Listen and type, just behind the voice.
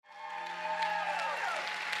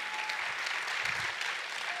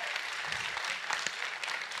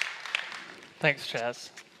Thanks, Chaz.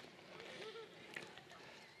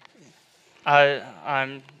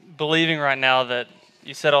 I'm believing right now that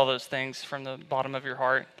you said all those things from the bottom of your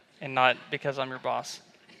heart and not because I'm your boss.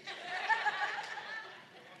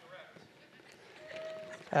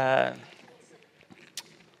 Uh,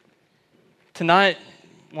 Tonight,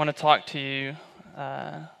 I want to talk to you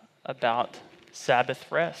about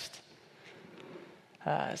Sabbath rest.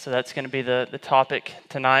 So that's going to be the topic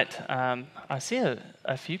tonight. I see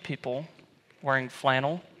a few people wearing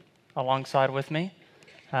flannel alongside with me.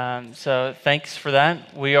 So thanks for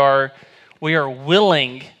that. We are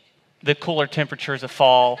willing the cooler temperatures of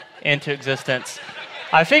fall into existence.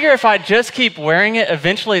 I figure if I just keep wearing it,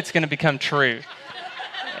 eventually it's going to become true,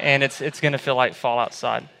 and it's going to feel like fall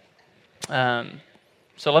outside.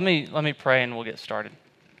 So let me pray and we'll get started.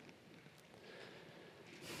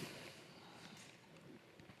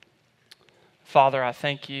 Father, I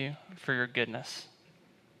thank you for your goodness.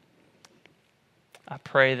 I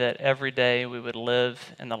pray that every day we would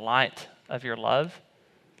live in the light of your love.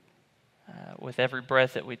 With every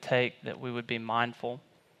breath that we take, that we would be mindful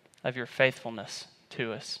of your faithfulness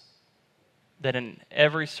to us. That in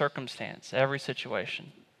every circumstance, every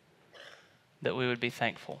situation, that we would be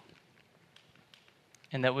thankful.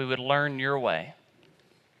 And that we would learn your way,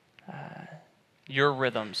 your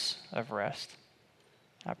rhythms of rest.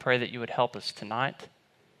 I pray that you would help us tonight.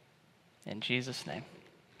 In Jesus' name,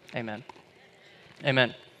 amen.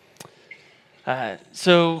 Amen. There's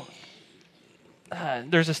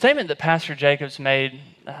a statement that Pastor Jacobs made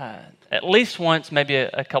at least once, maybe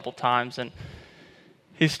a couple times, and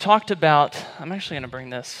he's talked about, I'm actually going to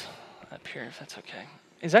bring this up here if that's okay.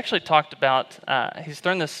 He's actually talked about, he's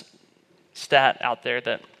thrown this stat out there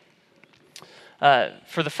that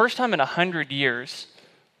for the first time in 100 years,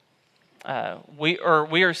 we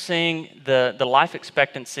are seeing the life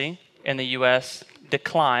expectancy in the U.S.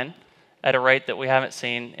 decline at a rate that we haven't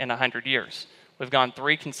seen in 100 years. We've gone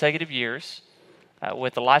 3 consecutive years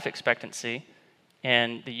with the life expectancy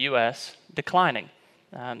in the U.S. declining.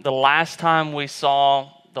 The last time we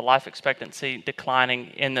saw the life expectancy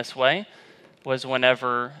declining in this way was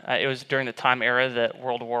whenever, it was during the time era that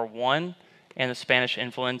World War I and the Spanish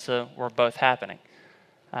influenza were both happening.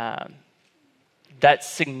 That's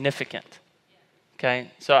significant.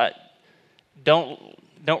 Okay, so don't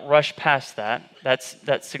rush past that.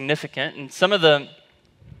 That's significant. And some of the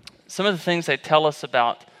things they tell us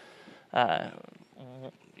about, the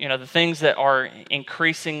things that are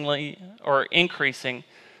increasing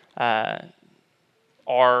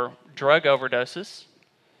are drug overdoses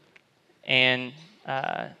and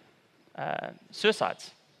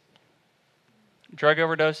suicides. Drug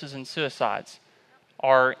overdoses and suicides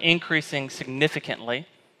are increasing significantly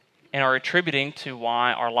and are attributing to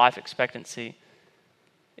why our life expectancy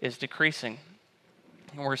is decreasing.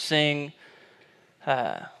 And we're seeing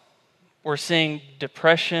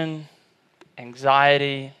depression,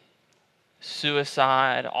 anxiety,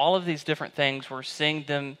 suicide, all of these different things. We're seeing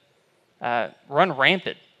them run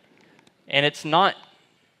rampant, and it's not.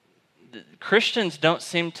 Christians don't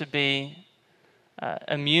seem to be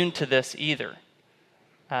immune to this either.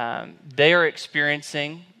 They are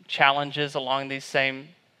experiencing challenges along these same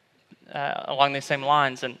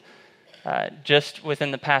lines, and just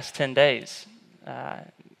within the past 10 days,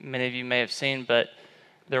 many of you may have seen, but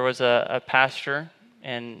there was a pastor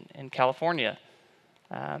in California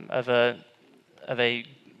of a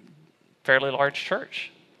fairly large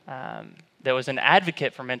church that was an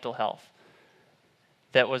advocate for mental health,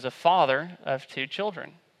 that was a father of 2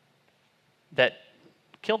 children, that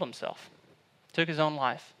killed himself, took his own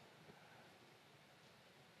life.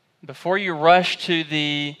 Before you rush to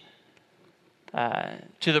the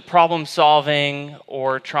problem solving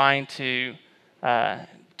or trying to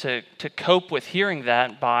cope with hearing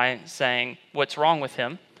that by saying what's wrong with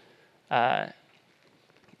him,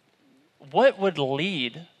 what would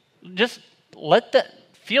lead? Just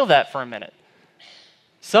feel that for a minute.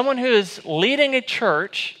 Someone who is leading a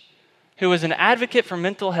church, who is an advocate for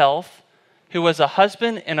mental health, who was a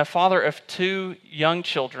husband and a father of 2 young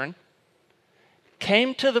children,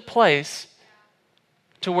 came to the place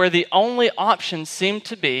to where the only option seemed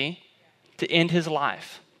to be to end his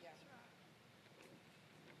life.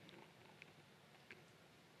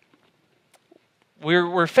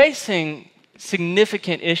 We're facing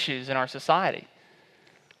significant issues in our society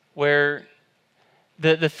where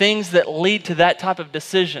the things that lead to that type of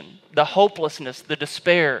decision, the hopelessness, the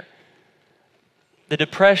despair, the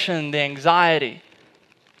depression, the anxiety,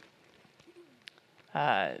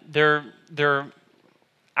 they're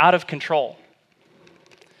out of control.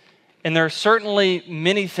 And there are certainly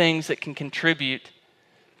many things that can contribute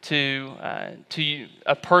to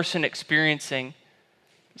a person experiencing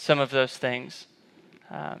some of those things.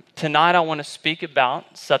 Tonight I want to speak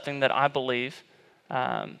about something that I believe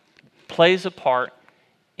plays a part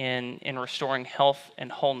in restoring health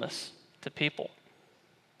and wholeness to people.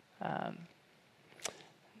 A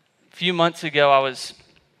few months ago, it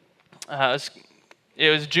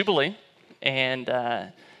was Jubilee, and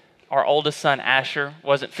our oldest son Asher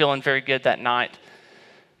wasn't feeling very good that night.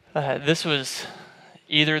 This was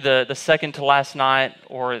either the second to last night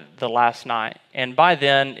or the last night, and by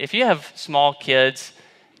then, if you have small kids,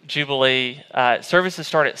 Jubilee services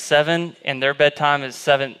start at 7, and their bedtime is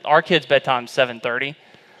 7. Our kids' bedtime is 7:30.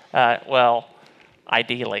 Well,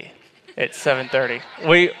 ideally, it's 7:30.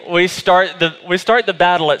 We start the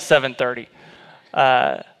battle at 7:30.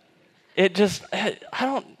 I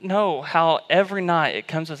don't know how every night it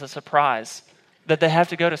comes as a surprise that they have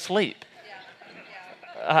to go to sleep.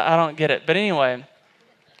 I don't get it. But anyway,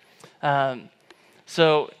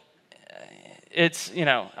 so it's,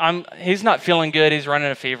 he's not feeling good. He's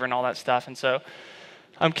running a fever and all that stuff. And so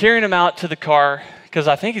I'm carrying him out to the car because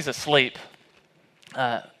I think he's asleep.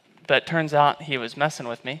 But it turns out he was messing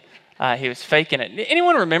with me. He was faking it.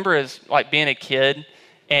 Anyone remember as like being a kid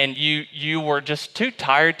and you were just too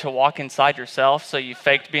tired to walk inside yourself, so you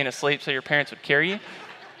faked being asleep so your parents would carry you?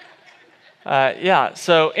 Yeah,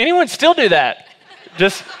 so anyone still do that?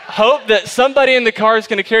 Just hope that somebody in the car is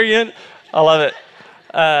going to carry you in? I love it.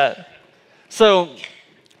 So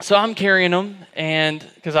I'm carrying him, and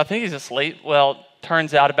because I think he's asleep. Well,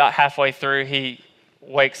 turns out about halfway through, he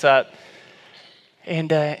wakes up, and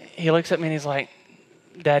he looks at me and he's like,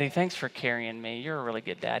 "Daddy, thanks for carrying me. You're a really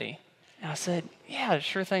good daddy." And I said, "Yeah,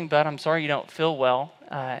 sure thing, bud. I'm sorry you don't feel well."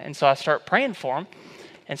 And so I start praying for him.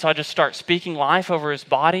 And so I just start speaking life over his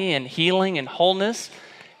body and healing and wholeness.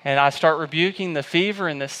 And I start rebuking the fever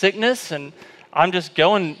and the sickness. And I'm just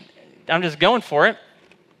going for it.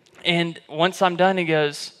 And once I'm done, he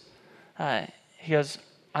goes, I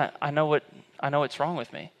know what's wrong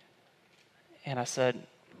with me. And I said,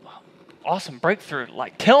 "Awesome breakthrough.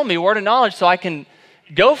 Like, tell me, word of knowledge, so I can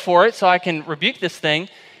go for it, so I can rebuke this thing."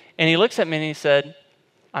 And he looks at me and he said,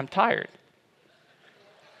 "I'm tired."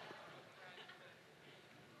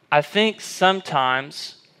 I think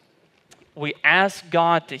sometimes we ask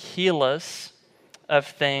God to heal us of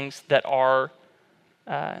things that are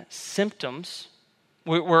symptoms.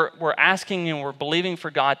 We're asking and we're believing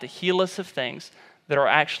for God to heal us of things that are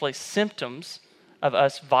actually symptoms of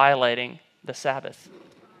us violating the Sabbath.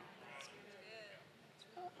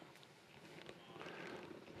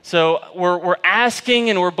 So we're asking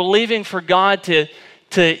and we're believing for God to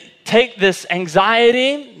take this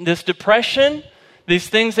anxiety, this depression, these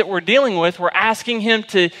things that we're dealing with. We're asking Him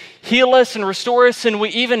to heal us and restore us. And we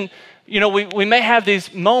even, we may have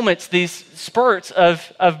these moments, these spurts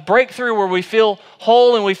of breakthrough where we feel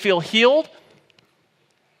whole and we feel healed.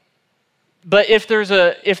 But if there's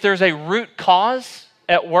a root cause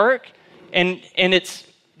at work, and it's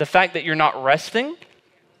the fact that you're not resting,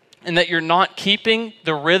 and that you're not keeping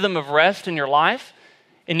the rhythm of rest in your life,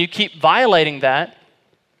 and you keep violating that,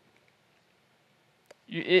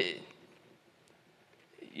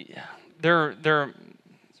 there are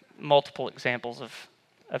multiple examples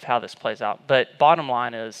of how this plays out. But bottom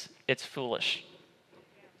line is, it's foolish.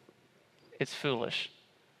 It's foolish.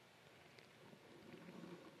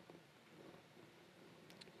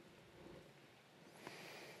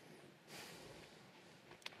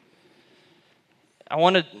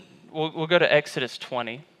 We'll go to Exodus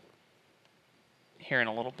 20 here in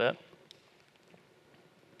a little bit.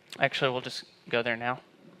 Actually, we'll just go there now.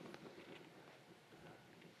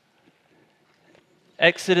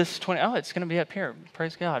 Exodus 20. Oh, it's going to be up here.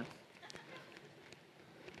 Praise God.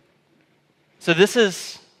 So this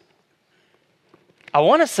is, I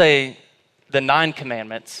want to say the 9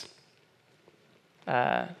 commandments,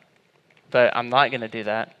 but I'm not going to do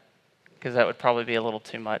that because that would probably be a little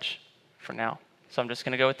too much for now. So I'm just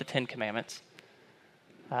going to go with the 10 commandments.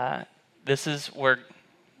 This is where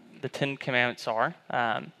the 10 commandments are.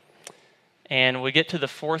 And we get to the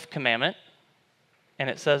 4th commandment, and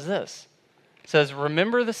it says this. It says,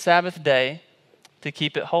 "Remember the Sabbath day to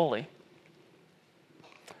keep it holy.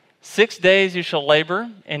 6 days you shall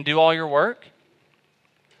labor and do all your work.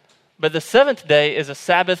 But the 7th day is a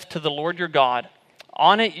Sabbath to the Lord your God.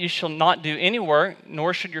 On it you shall not do any work,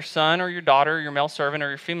 nor should your son or your daughter, your male servant or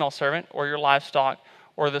your female servant, or your livestock,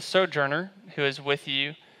 or the sojourner who is with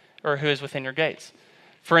you, or who is within your gates.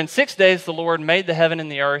 For in 6 days the Lord made the heaven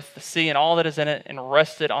and the earth, the sea and all that is in it, and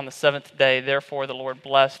rested on the 7th day. Therefore the Lord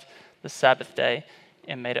blessed the Sabbath day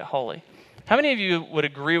and made it holy." How many of you would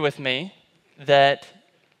agree with me that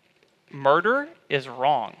murder is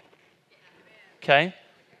wrong. Okay?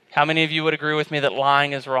 How many of you would agree with me that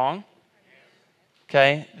lying is wrong?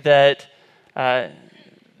 Okay? That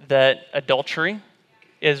adultery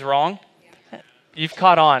is wrong? You've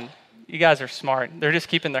caught on. You guys are smart. They're just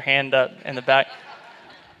keeping their hand up in the back.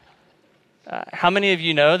 How many of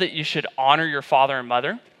you know that you should honor your father and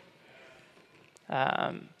mother?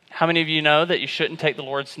 How many of you know that you shouldn't take the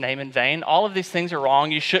Lord's name in vain? All of these things are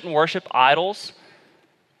wrong. You shouldn't worship idols.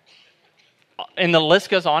 And the list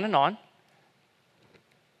goes on and on.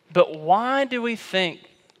 But why do we think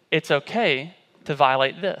it's okay to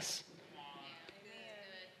violate this?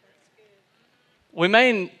 We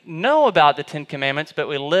may know about the 10 Commandments, but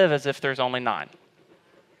we live as if there's only 9.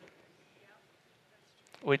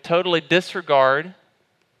 We totally disregard,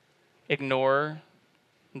 ignore,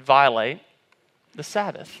 and violate the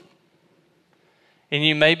Sabbath. And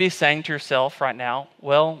you may be saying to yourself right now,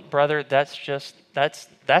 well, brother, that's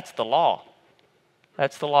the law.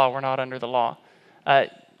 That's the law. We're not under the law.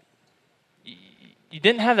 You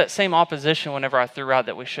didn't have that same opposition whenever I threw out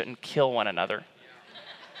that we shouldn't kill one another.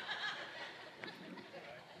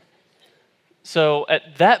 So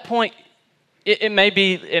at that point, it may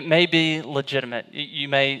be legitimate. You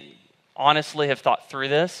may honestly have thought through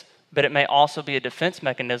this, but it may also be a defense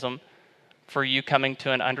mechanism for you coming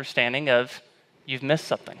to an understanding of you've missed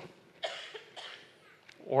something,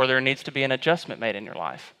 or there needs to be an adjustment made in your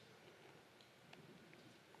life.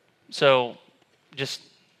 So just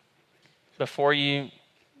before you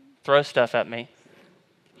throw stuff at me,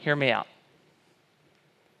 hear me out.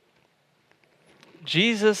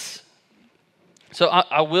 Jesus, so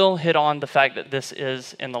I will hit on the fact that this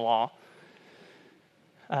is in the law.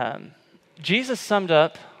 Jesus summed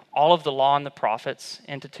up all of the law and the prophets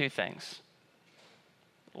into 2 things.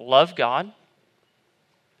 Love God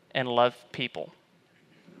and love people.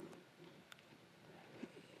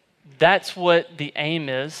 That's what the aim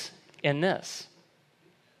is in this.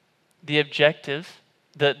 The objective,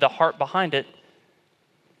 the heart behind it,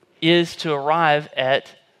 is to arrive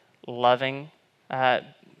at loving,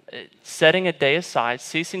 setting a day aside,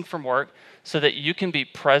 ceasing from work, so that you can be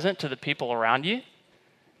present to the people around you,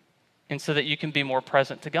 and so that you can be more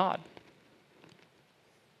present to God.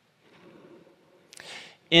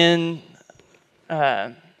 In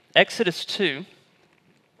Genesis 2,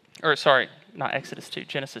 in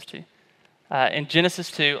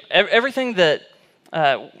Genesis 2, everything that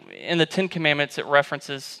in the 10 Commandments, it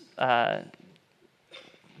references the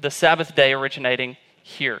Sabbath day originating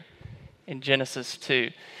here in Genesis 2.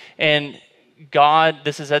 And God,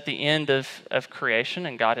 this is at the end of creation,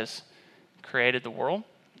 and God has created the world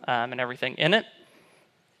and everything in it.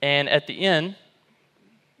 And at the end,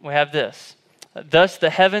 we have this. Thus the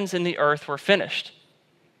heavens and the earth were finished,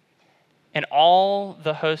 and all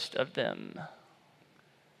the host of them.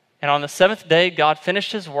 And on the 7th day, God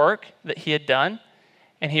finished his work that he had done,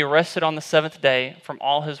 and he rested on the 7th day from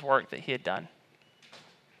all his work that he had done.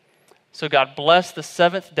 So God blessed the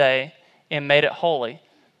 7th day and made it holy,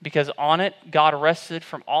 because on it God rested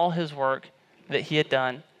from all his work that he had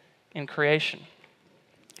done in creation.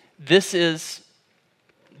 This is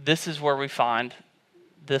where we find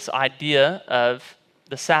this idea of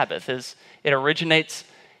the Sabbath. It originates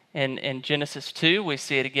in Genesis 2. We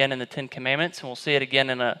see it again in the 10 Commandments, and we'll see it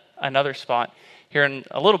again in another spot here in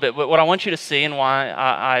a little bit. But what I want you to see, and why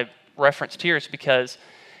I referenced here, is because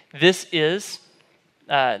this is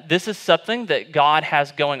something that God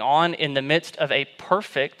has going on in the midst of a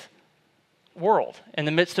perfect world. In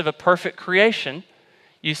the midst of a perfect creation,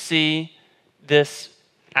 you see this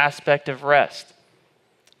aspect of rest.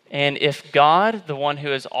 And if God, the one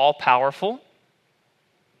who is all-powerful,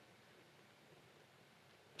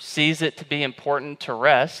 sees it to be important to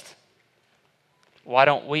rest, why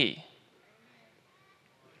don't we?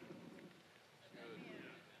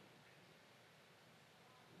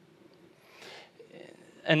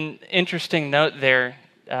 An interesting note there,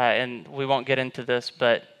 and we won't get into this,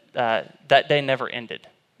 but that day never ended,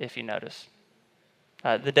 if you notice.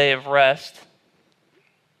 The day of rest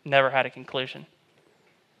never had a conclusion.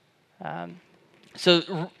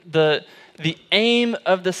 So the aim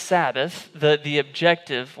of the Sabbath, the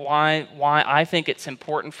objective, why I think it's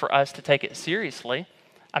important for us to take it seriously,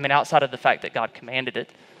 I mean, outside of the fact that God commanded it,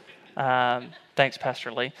 thanks,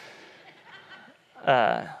 Pastor Lee,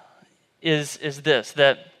 is this,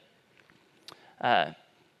 that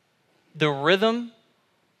the rhythm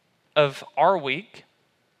of our week,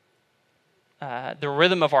 the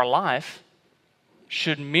rhythm of our life,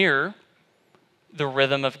 should mirror the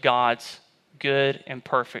rhythm of God's good and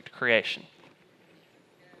perfect creation.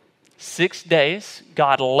 6 days,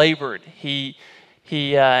 God labored. He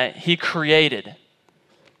created.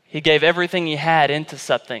 He gave everything he had into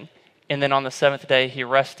something, and then on the seventh day, he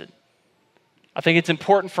rested. I think it's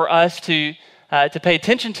important for us to pay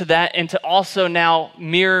attention to that and to also now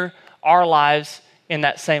mirror our lives in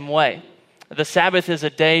that same way. The Sabbath is a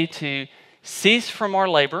day to cease from our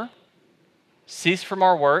labor, cease from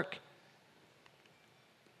our work,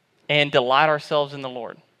 and delight ourselves in the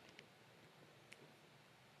Lord.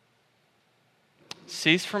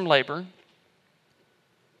 Cease from labor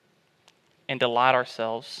and delight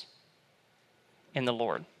ourselves in the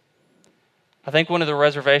Lord. I think one of the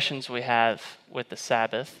reservations we have with the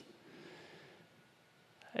Sabbath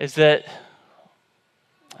is that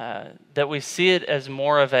we see it as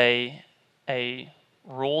more of a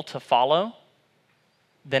rule to follow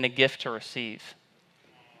than a gift to receive.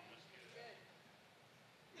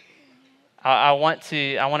 I want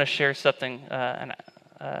to share something,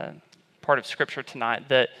 part of Scripture tonight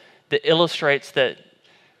that illustrates that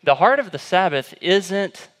the heart of the Sabbath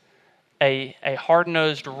isn't a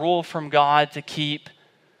hard-nosed rule from God to keep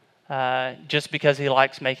just because He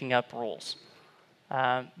likes making up rules,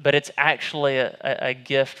 but it's actually a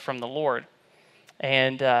gift from the Lord,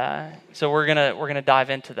 and so we're gonna dive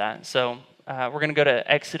into that. So we're gonna go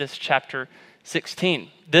to Exodus chapter 16.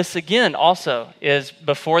 This again also is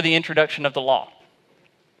before the introduction of the law.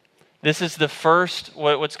 This is the first,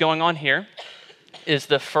 what's going on here is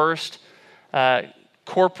the first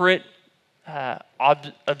corporate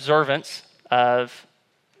observance of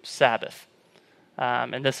Sabbath.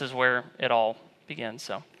 And this is where it all begins.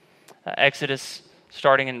 So Exodus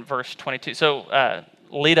starting in verse 22. So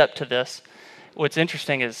lead up to this, what's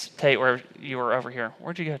interesting is, Tate, where you were over here.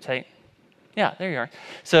 Where'd you go, Tate? Yeah, there you are.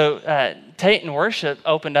 So Tate in worship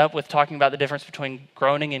opened up with talking about the difference between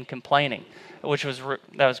groaning and complaining, which was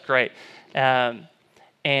that was great. And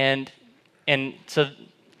so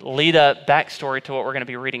lead up backstory to what we're going to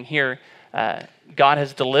be reading here. God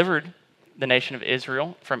has delivered the nation of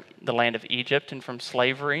Israel from the land of Egypt and from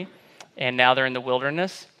slavery, and now they're in the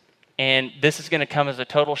wilderness. And this is going to come as a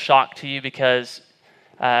total shock to you because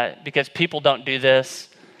people don't do this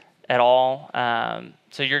at all.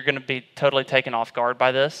 So you're going to be totally taken off guard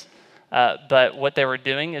by this. But what they were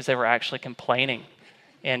doing is they were actually complaining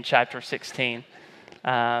in chapter 16.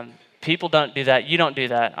 People don't do that. You don't do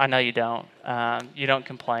that. I know you don't. You don't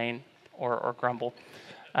complain or grumble.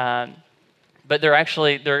 But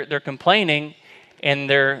they're complaining, and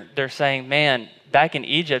they're saying, man, back in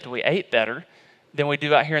Egypt we ate better than we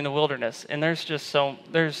do out here in the wilderness. And there's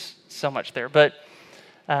so much there. But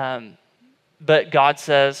God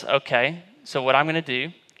says, okay, so what I'm going to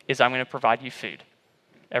do is I'm going to provide you food.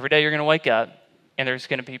 Every day you're going to wake up, and there's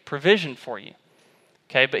going to be provision for you.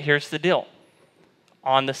 Okay, but here's the deal.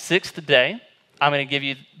 On the sixth day, I'm going to give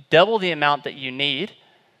you double the amount that you need,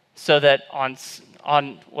 so that on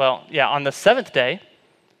the seventh day,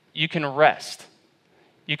 you can rest.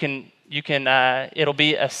 It'll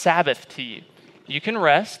be a Sabbath to you. You can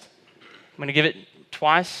rest. I'm going to give it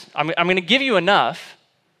twice. I'm going to give you enough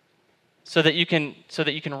so that you can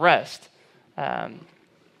rest.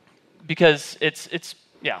 Because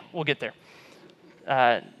we'll get there.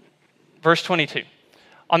 Verse 22.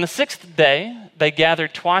 On the sixth day, they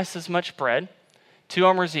gathered twice as much bread, 2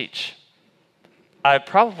 omers each. I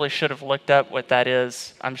probably should have looked up what that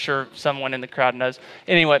is. I'm sure someone in the crowd knows.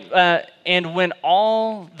 Anyway, and when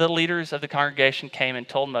all the leaders of the congregation came and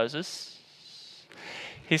told Moses,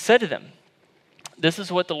 he said to them, "This is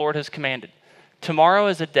what the Lord has commanded. Tomorrow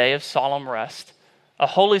is a day of solemn rest, a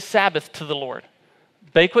holy Sabbath to the Lord.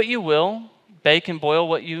 Bake what you will, bake and boil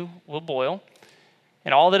what you will boil,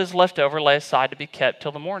 and all that is left over lay aside to be kept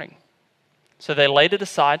till the morning." So they laid it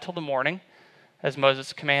aside till the morning, as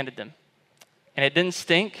Moses commanded them. And it didn't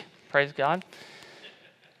stink, praise God,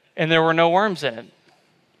 and there were no worms in it.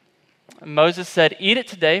 Moses said, "Eat it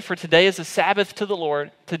today, for today is a Sabbath to the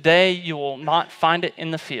Lord. Today you will not find it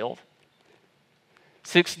in the field.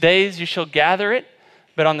 6 days you shall gather it,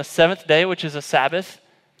 but on the seventh day, which is a Sabbath,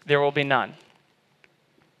 there will be none."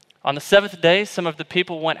 On the seventh day, some of the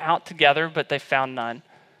people went out to gather, but they found none.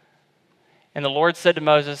 And the Lord said to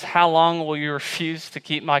Moses, "How long will you refuse to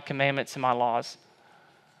keep my commandments and my laws?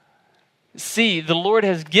 See, the Lord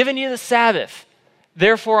has given you the Sabbath.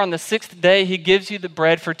 Therefore, on the sixth day, he gives you the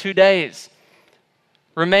bread for 2 days.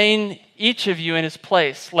 Remain each of you in his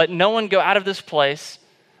place. Let no one go out of this place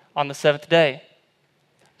on the seventh day."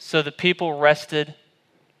 So the people rested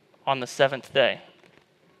on the seventh day.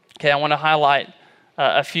 Okay, I want to highlight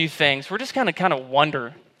a few things. We're just going to kind of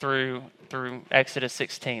wander through Exodus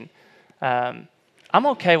 16. I'm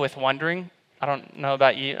okay with wandering. I don't know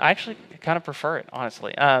about you. I actually kind of prefer it,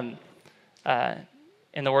 honestly. In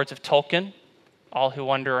the words of Tolkien, all who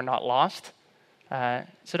wander are not lost.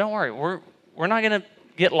 So don't worry, we're not going to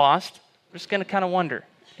get lost. We're just going to kind of wonder.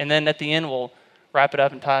 And then at the end, we'll wrap it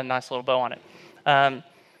up and tie a nice little bow on it.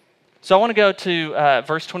 So I want to go to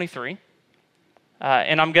verse 23.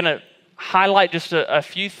 And I'm going to highlight just a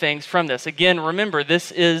few things from this. Again, remember,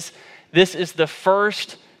 this is the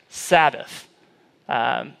first Sabbath.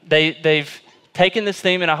 They've taken this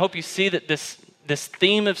theme, and I hope you see that this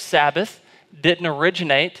theme of Sabbath didn't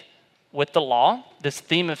originate with the law. This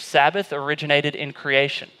theme of Sabbath originated in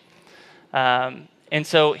creation. And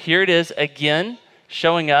so here it is again,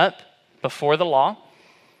 showing up before the law.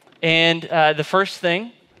 And the first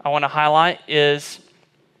thing I want to highlight is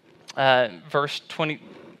verse 20.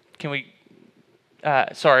 Can we,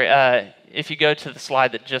 if you go to the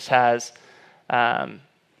slide that just has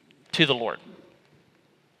to the Lord.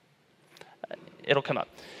 It'll come up.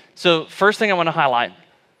 So first thing I want to highlight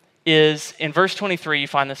is in verse 23, you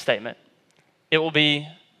find this statement. It will be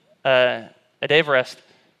a day of rest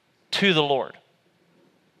to the Lord.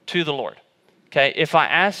 To the Lord. Okay, if I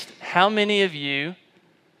asked how many of you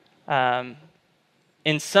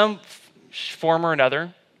in some form or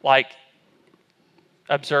another, like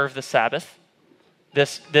observe the Sabbath,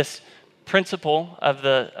 this principle of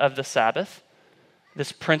the Sabbath,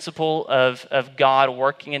 this principle of God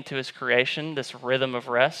working into his creation, this rhythm of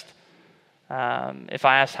rest. If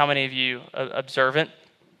I asked how many of you observe it,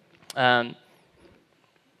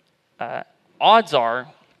 odds are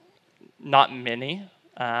not many,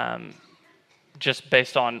 just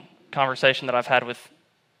based on conversation that I've had with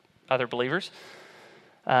other believers.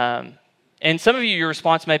 And some of you, your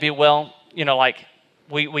response may be, well, like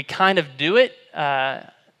we kind of do it,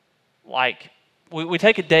 like we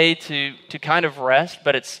take a day to kind of rest,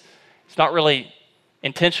 but it's not really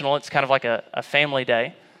intentional. It's kind of like a family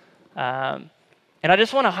day. And I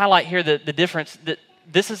just want to highlight here the difference that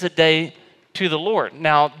this is a day to the Lord.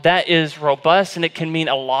 Now, that is robust, and it can mean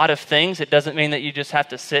a lot of things. It doesn't mean that you just have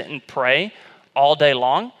to sit and pray all day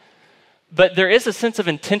long. But there is a sense of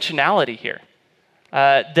intentionality here,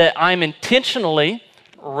 that I'm intentionally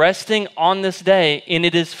resting on this day, and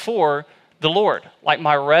it is for the Lord. Like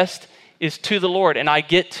my rest is to the Lord, and I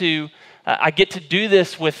get to do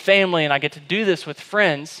this with family, and I get to do this with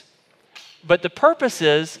friends. But the purpose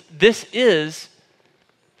is, this is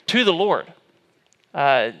to the Lord.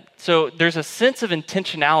 So there's a sense of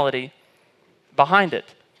intentionality behind it.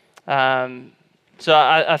 So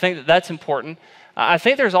I think that's important. I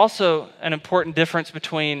think there's also an important difference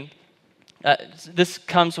between, this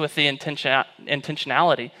comes with the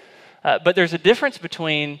intentionality, but there's a difference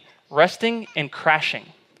between resting and crashing.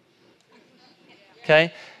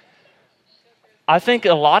 Okay? I think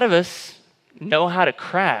a lot of us know how to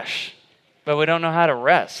crash, but we don't know how to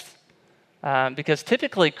rest. Because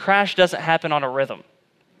typically crash doesn't happen on a rhythm.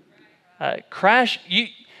 Crash,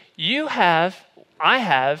 I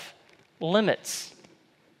have limits.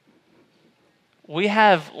 We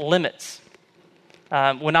have limits.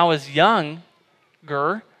 When I was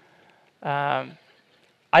younger, I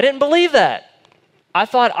didn't believe that. I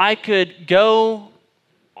thought I could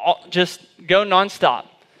just go nonstop.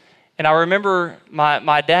 And I remember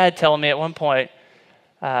my dad telling me at one point,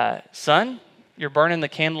 son, you're burning the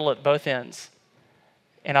candle at both ends.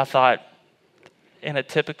 And I thought, in a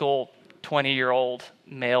typical 20-year-old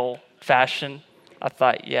male fashion, I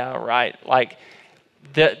thought, yeah, right. Like,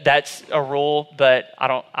 that's a rule, but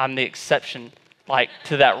I'm the exception, like,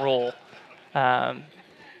 to that rule.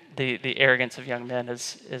 The arrogance of young men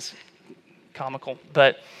is comical.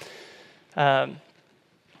 But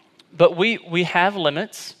we have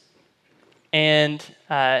limits, and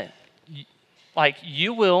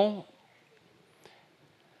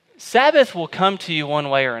Sabbath will come to you one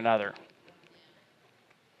way or another.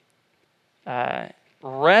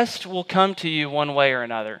 Rest will come to you one way or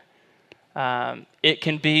another. It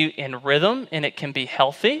can be in rhythm, and it can be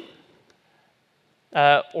healthy,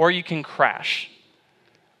 or you can crash.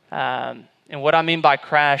 And what I mean by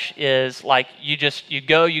crash is like you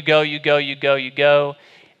go,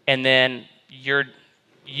 and then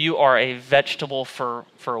you are a vegetable for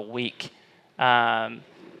a week.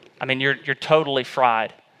 You're totally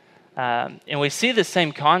fried. And we see the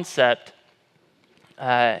same concept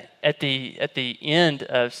at the end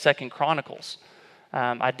of 2 Chronicles.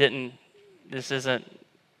 This isn't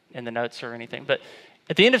in the notes or anything, but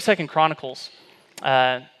at the end of 2 Chronicles,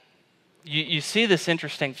 you see this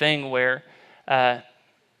interesting thing where the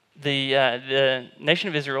nation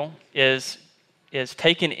of Israel is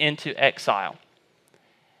taken into exile.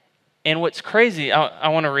 And what's crazy, I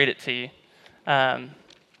want to read it to you.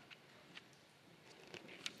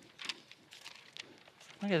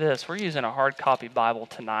 Look at this. We're using a hard copy Bible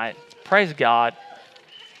tonight. Praise God.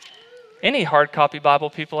 Any hard copy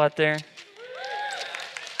Bible people out there?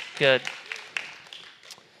 Good.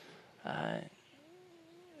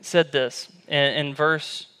 Said this in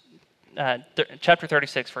chapter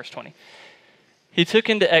 36, verse 20. He took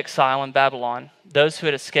into exile in Babylon those who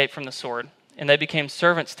had escaped from the sword, and they became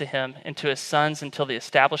servants to him and to his sons until the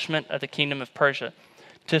establishment of the kingdom of Persia,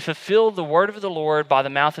 to fulfill the word of the Lord by the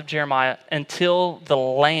mouth of Jeremiah until the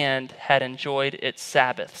land had enjoyed its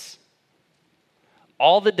Sabbaths.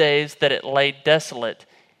 All the days that it lay desolate,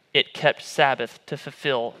 it kept Sabbath to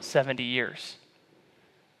fulfill 70 years.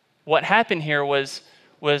 What happened here was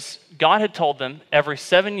God had told them every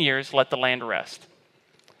 7 years, let the land rest.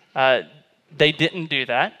 They didn't do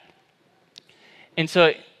that. And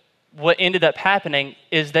so what ended up happening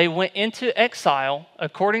is they went into exile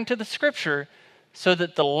according to the scripture so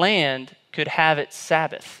that the land could have its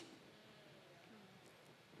Sabbath.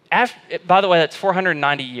 By the way, that's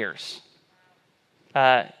 490 years.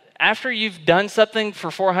 After you've done something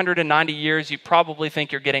for 490 years, you probably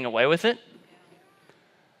think you're getting away with it.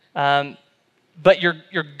 But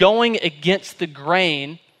you're going against the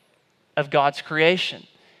grain of God's creation.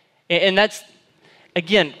 And that's,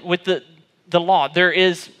 again, with the law, there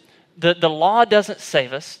is, the law doesn't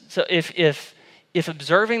save us. So if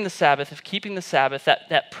observing the Sabbath, if keeping the Sabbath,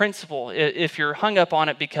 that principle, if you're hung up on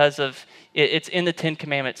it because of it's in the Ten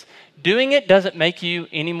Commandments, doing it doesn't make you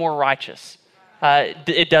any more righteous.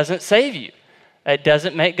 It doesn't save you. It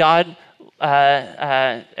doesn't make God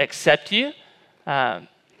accept you.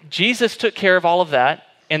 Jesus took care of all of that,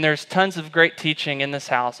 and there's tons of great teaching in this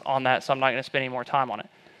house on that, so I'm not going to spend any more time on it.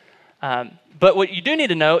 But what you do need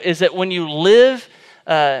to know is that when you live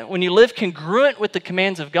congruent with the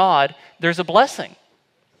commands of God, there's a blessing.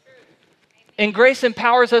 And grace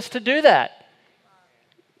empowers us to do that.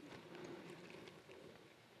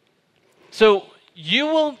 So you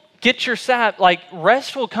will get your Sabbath, like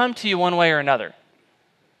rest will come to you one way or another.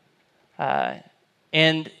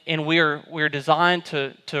 And we're designed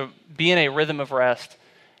to be in a rhythm of rest,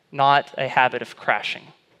 not a habit of crashing,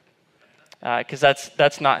 because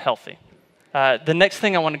that's not healthy. The next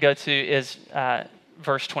thing I want to go to is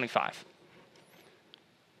verse 25.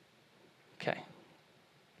 Okay,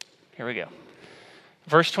 here we go.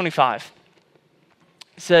 Verse 25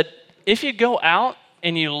 said, "If you go out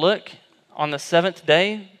and you look on the seventh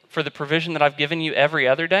day for the provision that I've given you every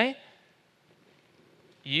other day,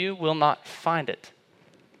 you will not find it."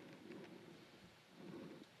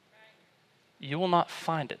 You will not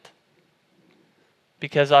find it.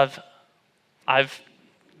 Because I've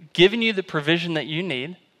given you the provision that you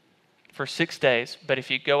need for 6 days, but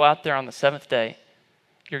if you go out there on the seventh day,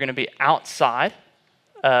 you're going to be outside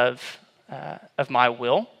of my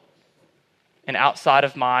will and outside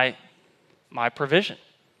of my provision.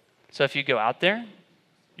 So if you go out there,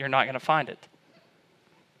 you're not going to find it.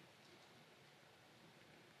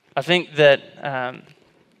 I think that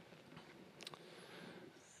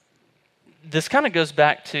this kind of goes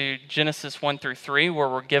back to Genesis 1 through 3, where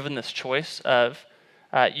we're given this choice of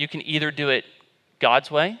you can either do it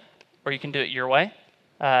God's way or you can do it your way.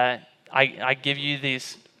 I give you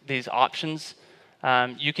these options.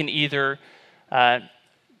 You can either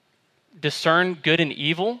discern good and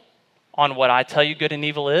evil on what I tell you good and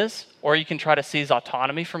evil is, or you can try to seize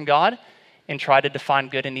autonomy from God and try to define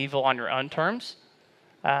good and evil on your own terms.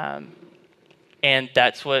 And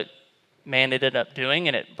that's what man ended up doing,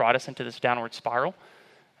 and it brought us into this downward spiral.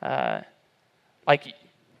 Like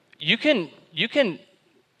you can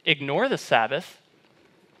ignore the Sabbath,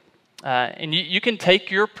 and you can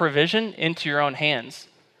take your provision into your own hands,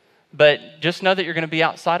 but just know that you're going to be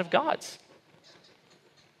outside of God's.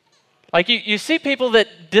 Like you see people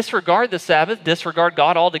that disregard the Sabbath, disregard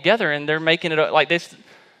God altogether, and they're making it like this. A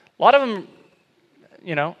lot of them,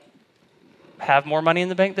 have more money in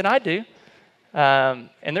the bank than I do, and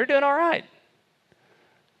they're doing all right.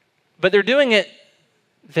 But they're doing it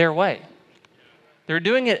their way. They're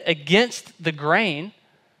doing it against the grain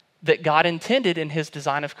that God intended in his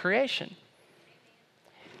design of creation.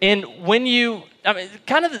 And when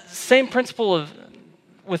kind of the same principle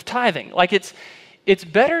with tithing. Like it's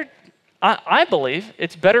better, I believe,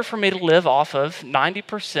 it's better for me to live off of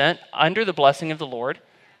 90% under the blessing of the Lord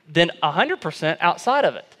than 100% outside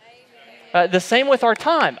of it. The same with our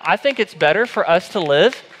time. I think it's better for us to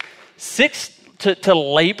live to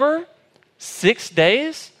labor 6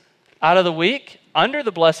 days out of the week under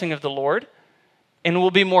the blessing of the Lord, and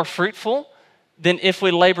we'll be more fruitful than if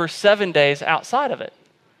we labor 7 days outside of it.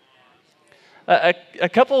 A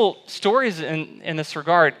couple stories in this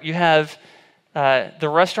regard. You have the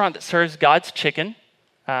restaurant that serves God's chicken,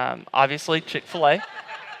 obviously Chick-fil-A.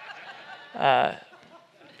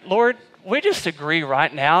 Lord, we just agree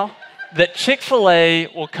right now that Chick-fil-A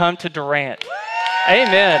will come to Durant.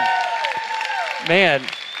 Amen. Man,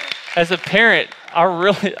 as a parent,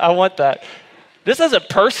 I want that. This as a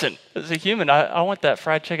person, as a human, I want that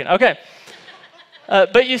fried chicken. Okay.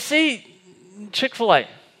 But you see, Chick-fil-A,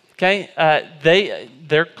 okay,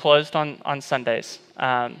 they're closed on Sundays.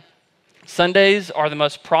 Sundays are the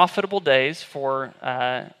most profitable days for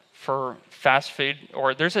fast food,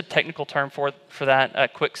 or there's a technical term for that, a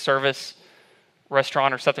quick service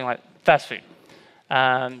restaurant or something like fast food.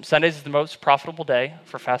 Sundays is the most profitable day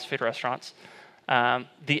for fast food restaurants.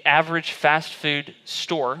 The average fast food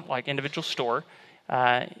store, like individual store,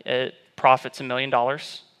 it profits $1 million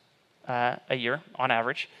a year on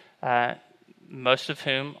average, most of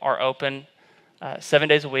whom are open 7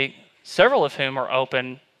 days a week, several of whom are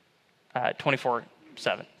open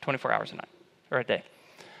 24/7, 24 hours a night or a day.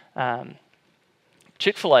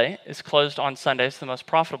 Chick-fil-A is closed on Sundays, the most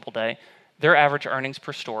profitable day. Their average earnings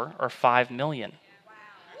per store are $5 million.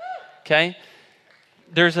 Okay?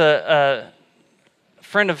 There's a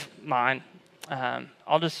friend of mine,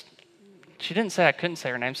 she didn't say I couldn't say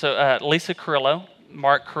her name, so Lisa Carrillo,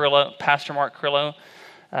 Pastor Mark Carrillo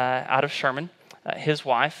out of Sherman, his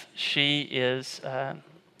wife, she is a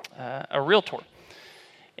realtor.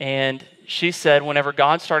 And she said whenever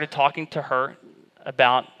God started talking to her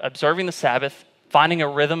about observing the Sabbath, finding a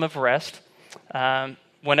rhythm of rest,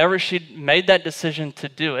 whenever she made that decision to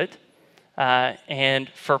do it, and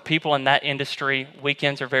for people in that industry,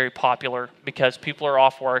 weekends are very popular because people are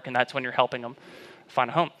off work and that's when you're helping them find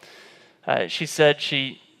a home. She said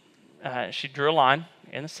she drew a line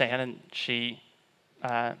in the sand and she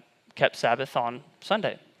kept Sabbath on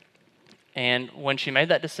Sunday. And when she made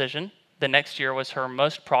that decision, the next year was her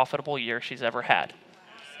most profitable year she's ever had.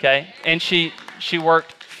 Okay? And she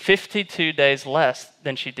worked 52 days less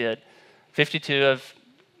than she did, 52 of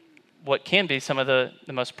what can be some of the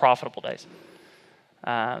most profitable days.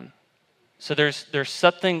 So there's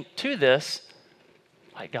something to this,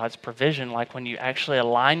 like God's provision, like when you actually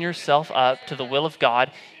align yourself up to the will of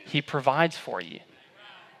God, He provides for you.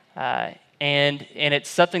 And it's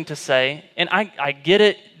something to say, and I get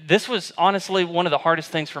it. This was honestly one of the hardest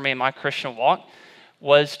things for me in my Christian walk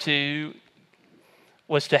was to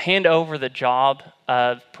hand over the job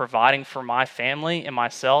of providing for my family and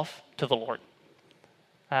myself to the Lord.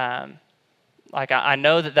 Like I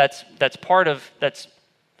know that's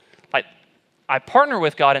like I partner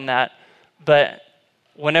with God in that, but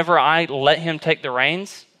whenever I let Him take the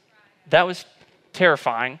reins, that was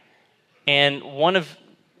terrifying. And one of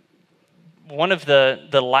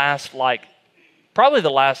the last, like probably the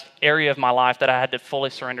last area of my life that I had to fully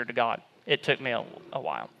surrender to God. It took me a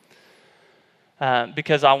while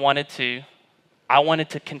because I wanted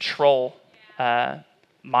to control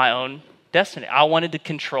my own destiny. I wanted to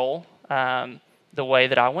control the way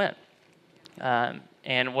that I went.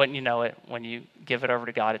 And when you know it, when you give it over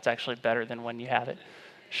to God, it's actually better than when you have it.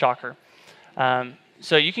 Shocker.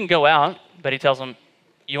 So you can go out, but He tells them,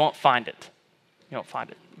 you won't find it. You won't find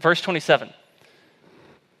it. Verse 27.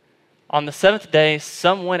 On the seventh day,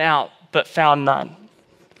 some went out, but found none.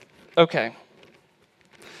 Okay.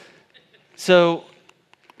 So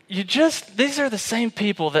these are the same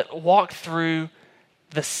people that walked through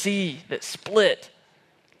the sea that split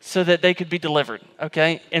so that they could be delivered,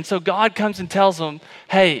 okay? And so God comes and tells them,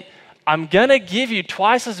 hey, I'm going to give you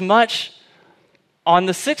twice as much on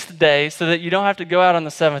the sixth day so that you don't have to go out on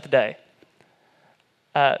the seventh day.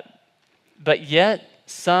 But yet,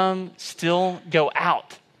 some still go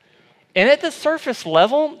out. And at the surface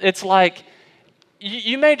level, it's like,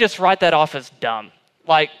 you may just write that off as dumb.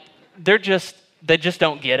 Like, they just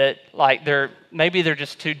don't get it. Like, maybe they're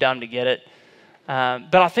just too dumb to get it.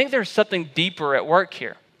 But I think there's something deeper at work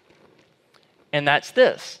here. And that's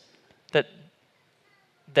this, that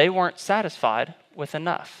they weren't satisfied with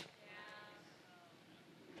enough.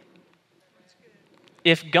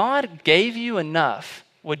 If God gave you enough,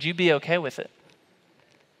 would you be okay with it?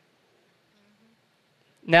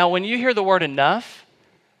 Now, when you hear the word enough,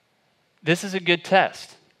 this is a good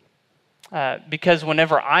test. Because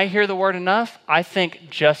whenever I hear the word enough, I think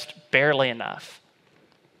just barely enough.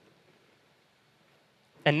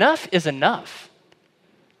 Enough is enough.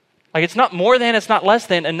 Like it's not more than, it's not less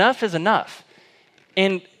than. Enough is enough.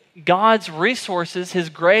 And God's resources, His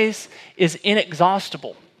grace is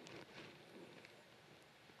inexhaustible.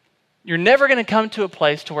 You're never going to come to a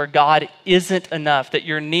place to where God isn't enough, that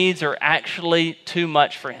your needs are actually too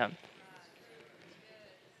much for Him.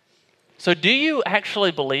 So do you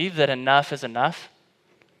actually believe that enough is enough?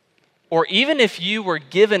 Or even if you were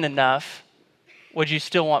given enough, would you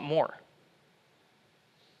still want more?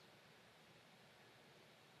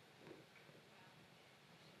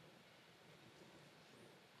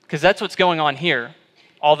 Because that's what's going on here.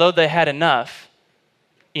 Although they had enough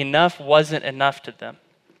wasn't enough to them.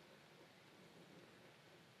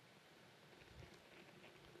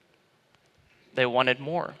 They wanted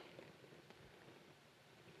more.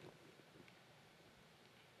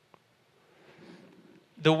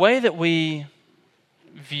 The way that we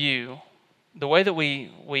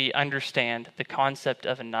understand the concept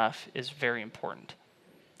of enough is very important.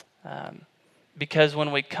 Because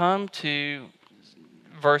when we come to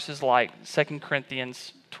verses like 2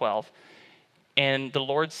 Corinthians 12, and the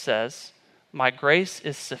Lord says, "My grace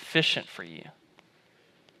is sufficient for you."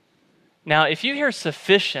 Now, if you hear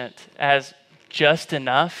sufficient as just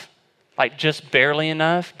enough, like just barely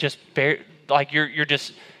enough, like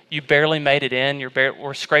you barely made it in,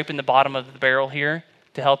 we're scraping the bottom of the barrel here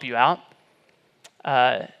to help you out,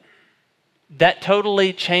 that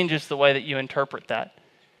totally changes the way that you interpret that.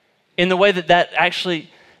 In the way that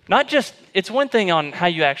actually, it's one thing on how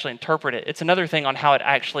you actually interpret it, it's another thing on how it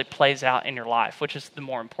actually plays out in your life, which is the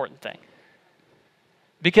more important thing.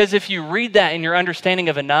 Because if you read that and your understanding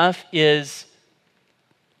of enough is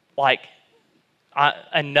like,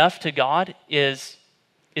 enough to God is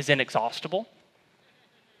inexhaustible,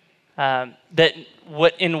 in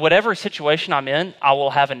whatever situation I'm in, I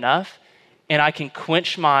will have enough, and I can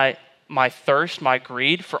quench my thirst, my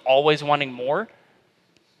greed for always wanting more,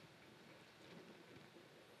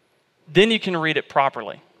 then you can read it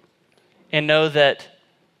properly and know that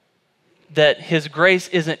His grace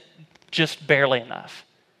isn't just barely enough.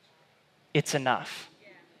 It's enough.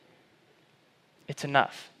 It's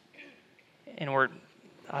enough. And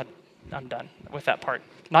I'm done with that part.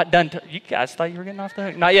 Not done. You guys thought you were getting off the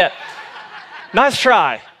hook? Not yet. Nice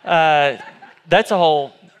try. That's a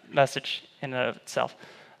whole message in and of itself.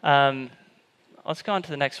 Let's go on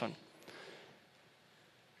to the next one.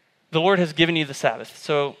 The Lord has given you the Sabbath.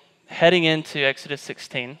 So heading into Exodus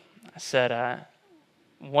 16, I said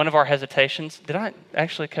one of our hesitations. Did I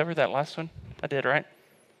actually cover that last one? I did, right?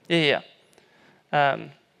 Yeah.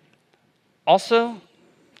 Also,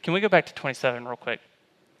 can we go back to 27 real quick?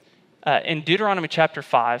 In Deuteronomy chapter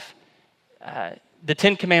 5, the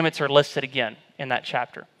Ten Commandments are listed again in that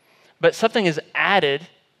chapter. But something is added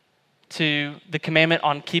to the commandment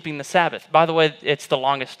on keeping the Sabbath. By the way, it's the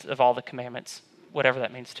longest of all the commandments, whatever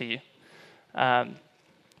that means to you.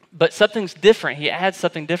 But something's different. He adds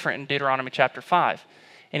something different in Deuteronomy chapter 5.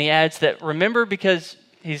 And he adds that, remember, because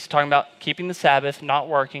he's talking about keeping the Sabbath, not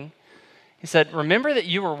working. He said, remember that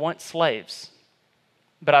you were once slaves,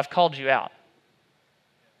 but I've called you out.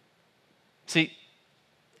 See,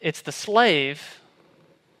 it's the slave,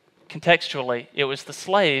 contextually, it was the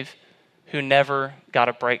slave who never got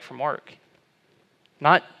a break from work.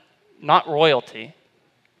 Not royalty.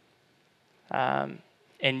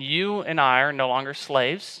 And you and I are no longer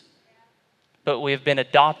slaves, but we have been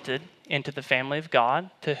adopted into the family of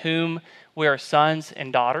God, to whom we are sons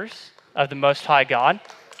and daughters of the Most High God.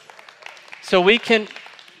 So we don't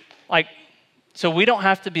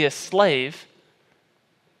have to be a slave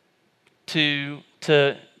to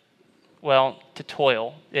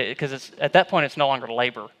toil, because at that point it's no longer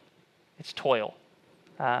labor, it's toil,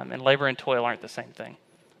 and labor and toil aren't the same thing.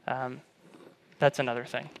 That's another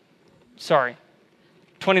thing. Sorry,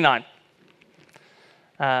 29.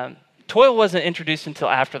 Toil wasn't introduced until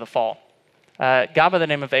after the fall. A guy by the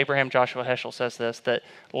name of Abraham Joshua Heschel says this, that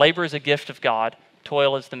labor is a gift of God,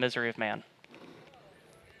 toil is the misery of man.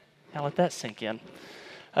 Now let that sink in.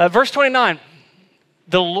 Verse 29,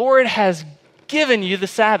 the Lord has given you the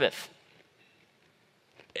Sabbath.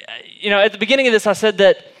 At the beginning of this, I said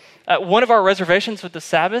that one of our reservations with the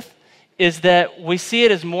Sabbath is that we see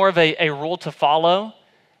it as more of a rule to follow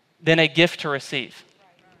than a gift to receive.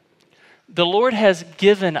 The Lord has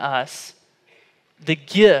given us the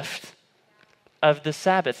gift of the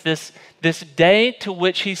Sabbath, this day to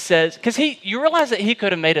which he says, because you realize that he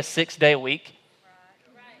could have made a 6-day week?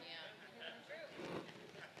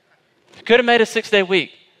 Could have made a 6-day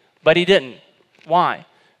week, but he didn't. Why?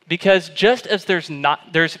 Because just as there's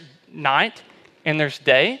night and there's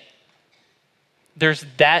day, there's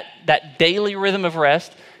that daily rhythm of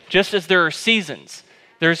rest, just as there are seasons.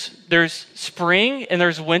 There's spring and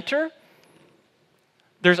there's winter.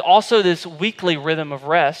 There's also this weekly rhythm of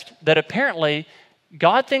rest that apparently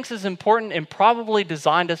God thinks is important and probably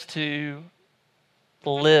designed us to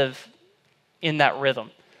live in that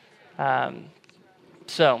rhythm.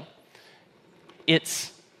 So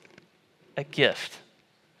it's a gift.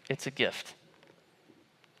 It's a gift.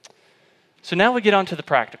 So now we get on to the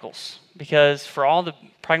practicals, because for all the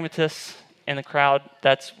pragmatists in the crowd,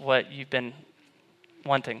 that's what you've been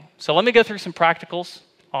wanting. So let me go through some practicals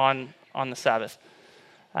on the Sabbath.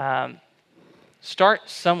 Start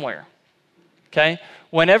somewhere, okay?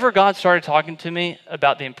 Whenever God started talking to me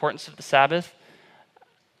about the importance of the Sabbath,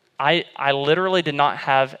 I literally did not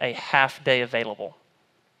have a half day available.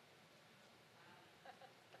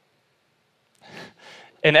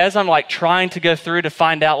 And as I'm like trying to go through to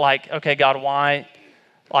find out like, okay, God, why?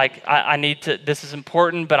 Like I need to, this is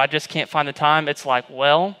important, but I just can't find the time. It's like,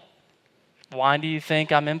 well, why do you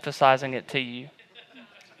think I'm emphasizing it to you?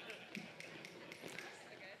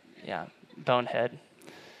 Yeah, bonehead.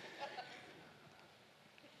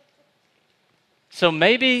 So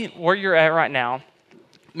maybe where you're at right now,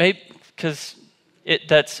 maybe because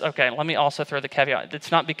that's okay. Let me also throw the caveat.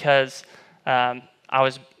 It's not because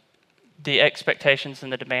the expectations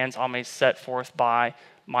and the demands on me set forth by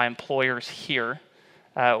my employers here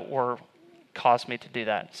were caused me to do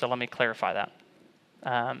that. So let me clarify that.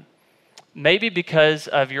 Maybe because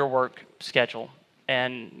of your work schedule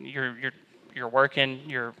and you're working,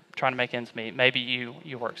 you're trying to make ends meet. Maybe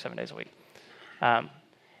you work 7 days a week.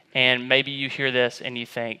 And maybe you hear this and you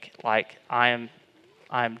think, like, I'm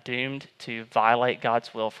doomed to violate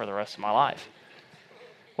God's will for the rest of my life.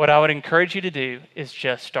 What I would encourage you to do is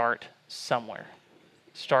just start somewhere.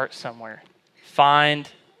 Start somewhere. Find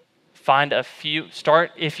a few,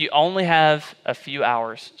 if you only have a few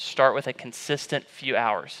hours, start with a consistent few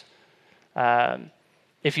hours.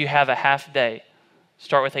 If you have a half day,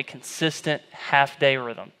 start with a consistent half day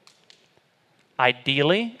rhythm.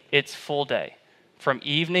 Ideally, it's full day, from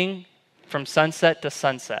sunset to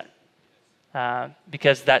sunset,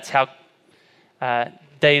 because that's how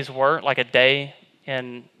days work. Like a day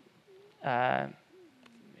in the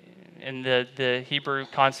Hebrew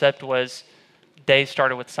concept was day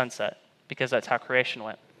started with sunset, because that's how creation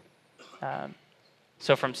went.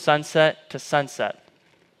 So from sunset to sunset,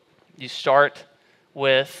 you start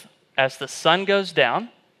with, as the sun goes down,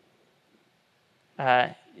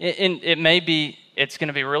 it may be, it's going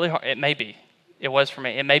to be really hard. It was for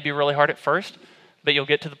me. It may be really hard at first, but you'll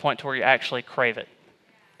get to the point to where you actually crave it,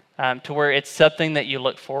 to where it's something that you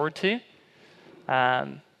look forward to.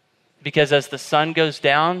 Because as the sun goes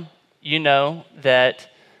down, you know that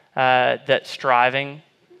that striving,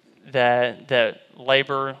 that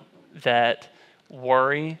labor, that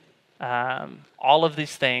worry, all of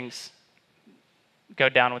these things go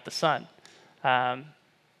down with the sun.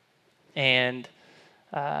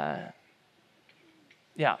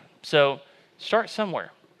 So start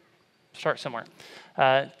somewhere.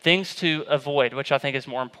 Things to avoid, which I think is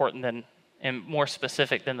more important than and more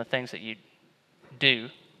specific than the things that you do,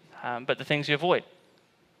 but the things you avoid.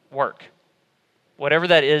 Work. Whatever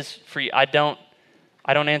that is for you. I don't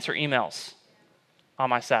answer emails on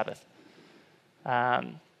my Sabbath.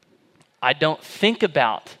 I don't think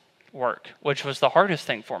about work, which was the hardest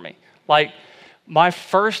thing for me. Like, my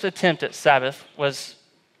first attempt at Sabbath was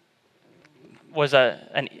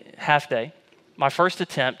a half day. My first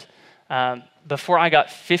attempt, before I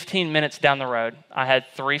got 15 minutes down the road, I had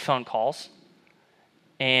 3 phone calls,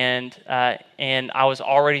 and I was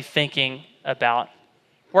already thinking about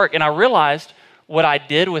work. And I realized what I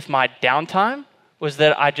did with my downtime was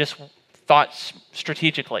that I just thought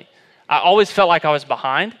strategically. I always felt like I was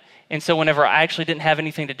behind, and so whenever I actually didn't have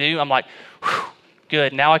anything to do, I'm like, whew,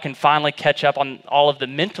 good, now I can finally catch up on all of the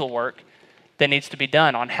mental work that needs to be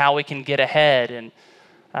done on how we can get ahead and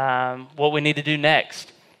what we need to do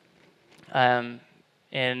next. So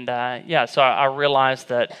I realized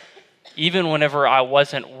that even whenever I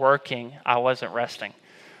wasn't working, I wasn't resting.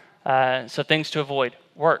 So things to avoid: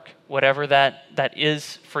 work, whatever that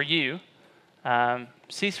is for you,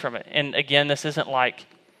 cease from it. And again, this isn't like,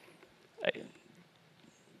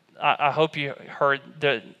 I hope you heard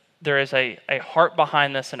that there is a heart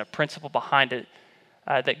behind this and a principle behind it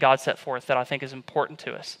that God set forth that I think is important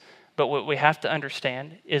to us. But what we have to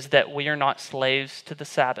understand is that we are not slaves to the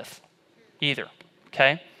Sabbath either,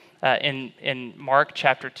 okay? In Mark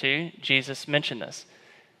chapter 2, Jesus mentioned this.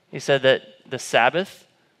 He said that the Sabbath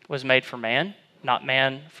was made for man, not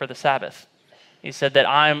man for the Sabbath. He said that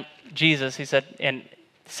I'm Jesus, he said, and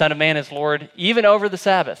the Son of Man is Lord even over the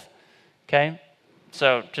Sabbath, okay?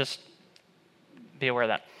 So just be aware of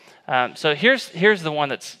that. So here's the one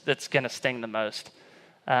that's going to sting the most.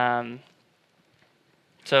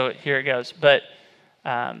 So here it goes. But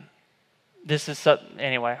this is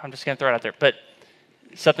anyway. I'm just going to throw it out there. But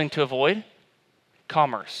something to avoid: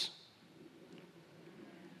 commerce.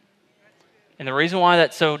 And the reason why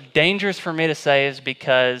that's so dangerous for me to say is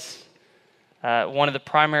because one of the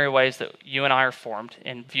primary ways that you and I are formed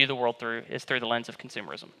and view the world through is through the lens of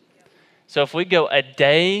consumerism. So if we go a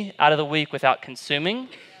day out of the week without consuming,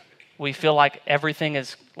 we feel like everything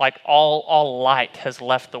is, like all light has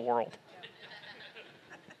left the world.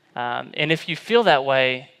 And if you feel that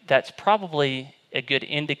way, that's probably a good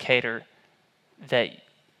indicator that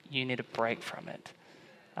you need a break from it.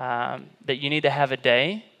 That you need to have a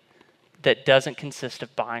day that doesn't consist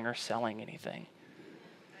of buying or selling anything.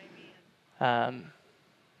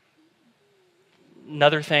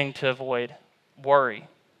 Another thing to avoid, worry.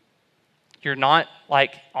 You're not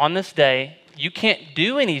like, on this day, you can't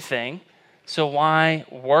do anything, so why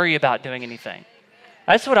worry about doing anything?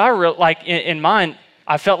 That's what I like in mine.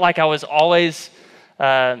 I felt like I was always,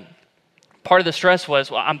 part of the stress was,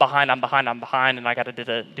 well, I'm behind, and I got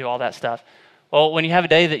to do all that stuff. Well, when you have a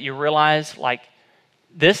day that you realize, like,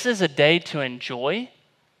 this is a day to enjoy,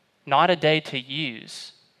 not a day to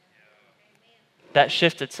use, that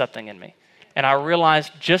shifted something in me. And I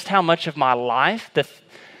realized just how much of my life, the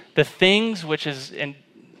things which is in,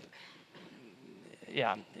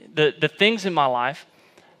 the things in my life,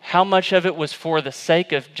 how much of it was for the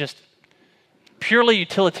sake of just purely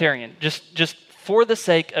utilitarian, just for the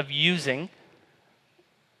sake of using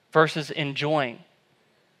versus enjoying.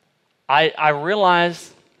 I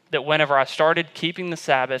realized that whenever I started keeping the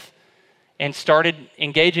Sabbath and started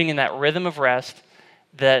engaging in that rhythm of rest,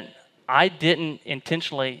 that I didn't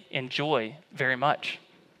intentionally enjoy very much.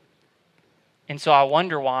 And so I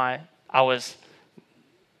wonder why I was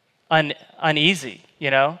uneasy,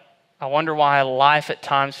 I wonder why life at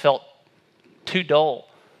times felt too dull.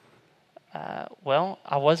 Well,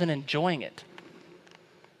 I wasn't enjoying it.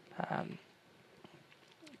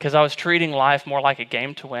 Because I was treating life more like a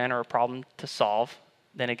game to win or a problem to solve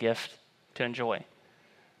than a gift to enjoy,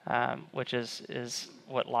 which is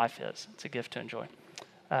what life is. It's a gift to enjoy.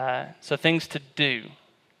 So things to do.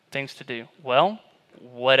 Well,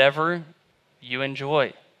 whatever you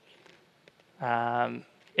enjoy.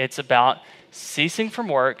 It's about ceasing from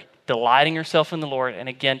work, delighting yourself in the Lord. And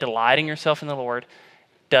again, delighting yourself in the Lord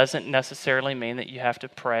doesn't necessarily mean that you have to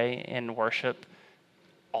pray and worship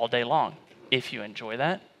all day long. If you enjoy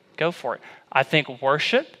that, go for it. I think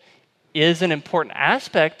worship is an important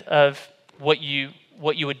aspect of what you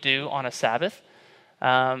would do on a Sabbath,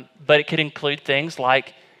 but it could include things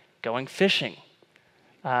like going fishing.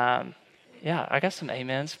 I got some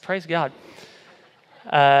amens. Praise God.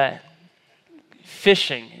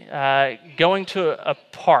 Fishing, going to a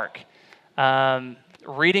park,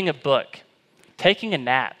 reading a book, taking a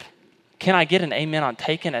nap. Can I get an amen on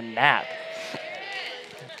taking a nap?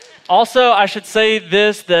 Also, I should say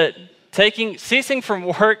this, that ceasing from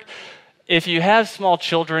work, if you have small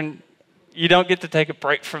children, you don't get to take a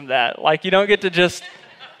break from that. Like, you don't get to just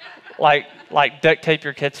like duct tape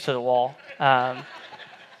your kids to the wall.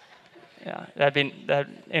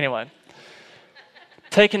 Anyway.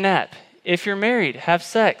 Take a nap. If you're married, have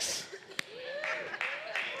sex.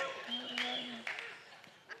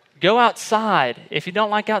 Go outside. If you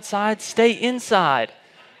don't like outside, stay inside.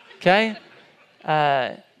 Okay?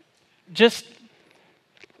 Just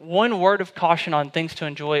one word of caution on things to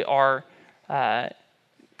enjoy are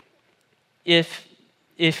if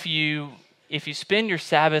you spend your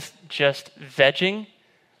Sabbath just vegging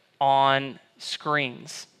on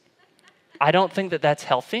screens, I don't think that that's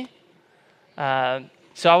healthy.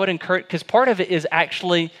 So I would encourage, because part of it is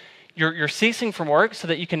actually you're ceasing from work so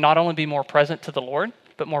that you can not only be more present to the Lord,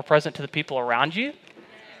 but more present to the people around you.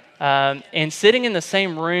 And sitting in the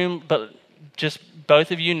same room, but just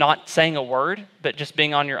both of you not saying a word, but just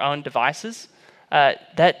being on your own devices,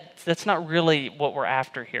 that's not really what we're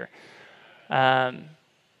after here.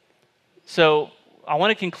 So I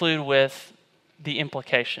want to conclude with the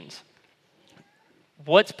implications.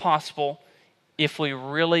 What's possible if we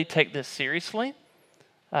really take this seriously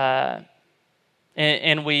and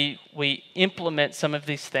we implement some of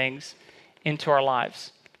these things into our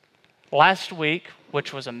lives? Last week,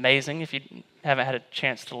 which was amazing, if you haven't had a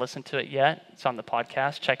chance to listen to it yet, it's on the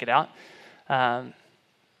podcast, check it out.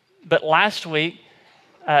 But last week,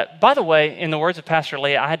 by the way, in the words of Pastor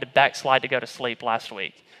Lee, I had to backslide to go to sleep last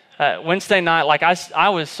week. Wednesday night, I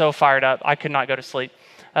was so fired up, I could not go to sleep.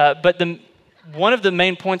 But one of the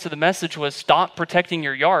main points of the message was stop protecting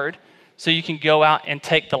your yard so you can go out and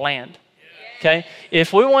take the land. Okay?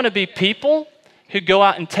 If we want to be people who go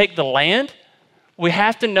out and take the land, we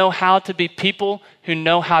have to know how to be people who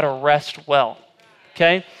know how to rest well.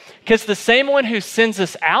 Okay? Because the same one who sends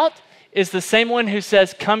us out is the same one who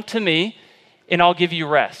says, "Come to me and I'll give you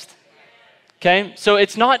rest." Okay? So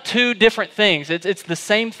it's not two different things. It's the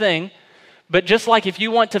same thing. But just like if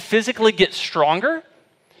you want to physically get stronger,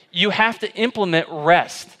 you have to implement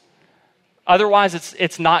rest. Otherwise,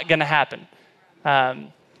 it's not going to happen.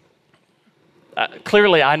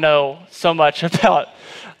 Clearly, I know so much about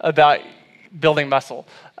building muscle.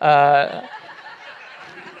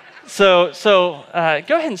 Go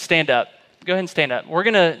ahead and stand up. Go ahead and stand up. We're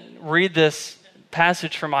going to read this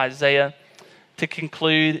passage from Isaiah to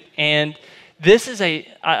conclude. And this is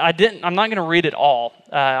I'm not going to read it all.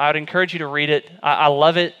 I would encourage you to read it. I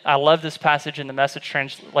love it. I love this passage in the Message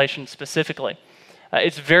translation specifically.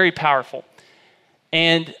 It's very powerful.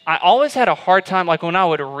 And I always had a hard time, like when I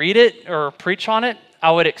would read it or preach on it,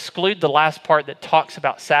 I would exclude the last part that talks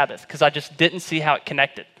about Sabbath because I just didn't see how it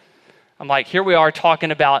connected. I'm like, here we are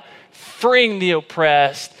talking about freeing the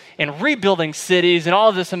oppressed and rebuilding cities and all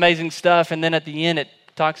of this amazing stuff. And then at the end, it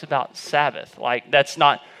talks about Sabbath. Like, that's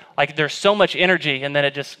not, like, there's so much energy and then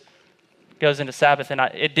it just goes into Sabbath. And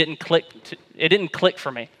it didn't click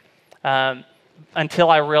for me until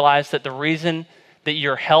I realized that the reason that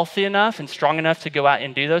you're healthy enough and strong enough to go out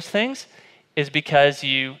and do those things is because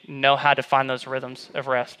you know how to find those rhythms of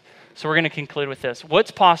rest. So we're going to conclude with this.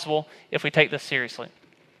 What's possible if we take this seriously?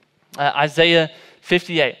 Isaiah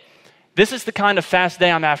 58. This is the kind of fast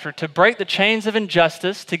day I'm after, to break the chains of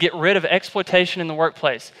injustice, to get rid of exploitation in the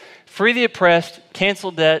workplace, free the oppressed,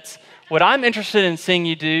 cancel debts. What I'm interested in seeing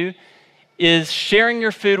you do is sharing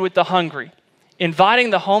your food with the hungry, inviting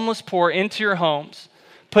the homeless poor into your homes,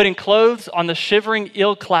 putting clothes on the shivering,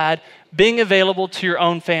 ill-clad, being available to your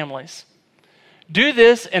own families. Do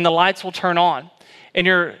this and the lights will turn on, and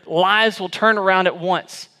your lives will turn around at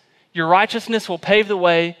once. Your righteousness will pave the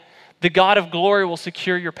way. The God of glory will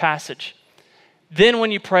secure your passage. Then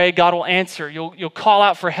when you pray, God will answer. You'll call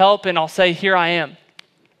out for help, and I'll say, here I am.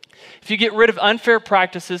 If you get rid of unfair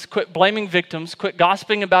practices, quit blaming victims, quit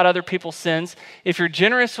gossiping about other people's sins, if you're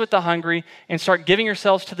generous with the hungry and start giving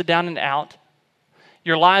yourselves to the down and out,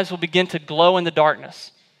 your lives will begin to glow in the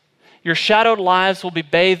darkness. Your shadowed lives will be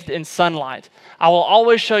bathed in sunlight. I will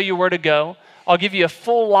always show you where to go. I'll give you a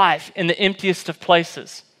full life in the emptiest of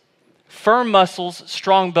places. Firm muscles,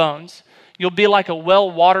 strong bones. You'll be like a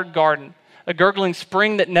well-watered garden, a gurgling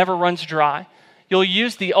spring that never runs dry. You'll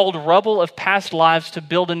use the old rubble of past lives to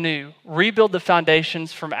build anew, rebuild the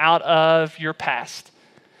foundations from out of your past.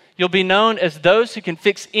 You'll be known as those who can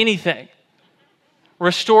fix anything,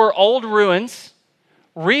 restore old ruins,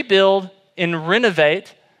 rebuild and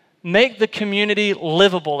renovate, make the community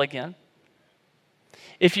livable again.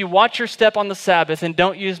 If you watch your step on the Sabbath and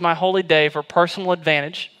don't use my holy day for personal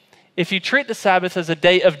advantage, if you treat the Sabbath as a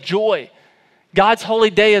day of joy, God's holy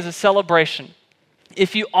day as a celebration,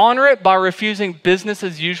 if you honor it by refusing business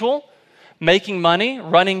as usual, making money,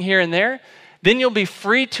 running here and there, then you'll be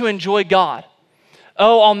free to enjoy God.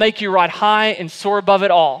 Oh, I'll make you ride high and soar above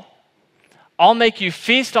it all. I'll make you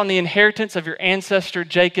feast on the inheritance of your ancestor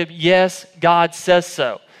Jacob. Yes, God says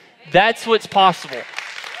so. That's what's possible.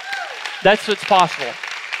 That's what's possible.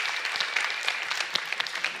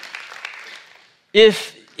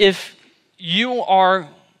 If you are,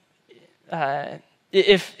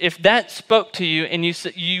 if that spoke to you and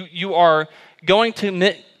you are going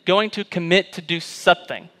to commit to do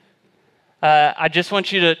something, I just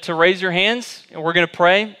want you to raise your hands, and we're going to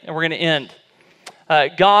pray, and we're going to end.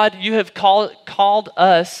 God, you have called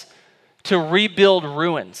us to rebuild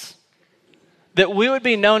ruins, that we would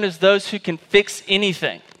be known as those who can fix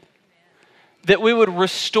anything, that we would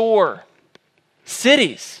restore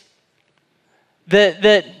cities,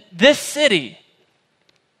 that this city,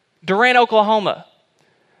 Durant, Oklahoma,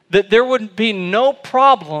 that there would be no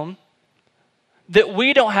problem that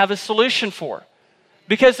we don't have a solution for,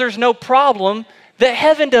 because there's no problem that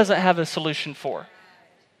heaven doesn't have a solution for.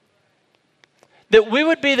 That we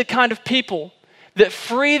would be the kind of people that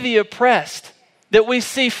free the oppressed, that we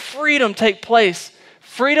see freedom take place,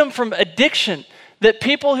 freedom from addiction, that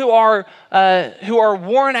people who are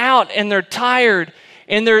worn out and they're tired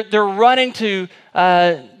and they're running to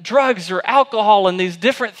drugs or alcohol and these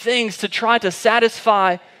different things to try to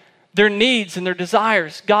satisfy their needs and their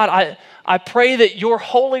desires. God, I pray that your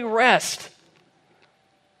holy rest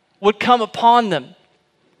would come upon them,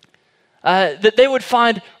 that they would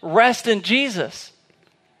find rest in Jesus,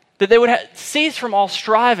 that they would cease from all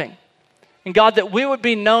striving. And God, that we would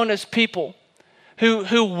be known as people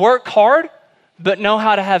who work hard but know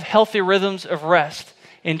how to have healthy rhythms of rest.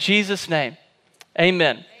 In Jesus' name,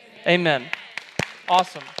 amen. Amen.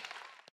 Awesome.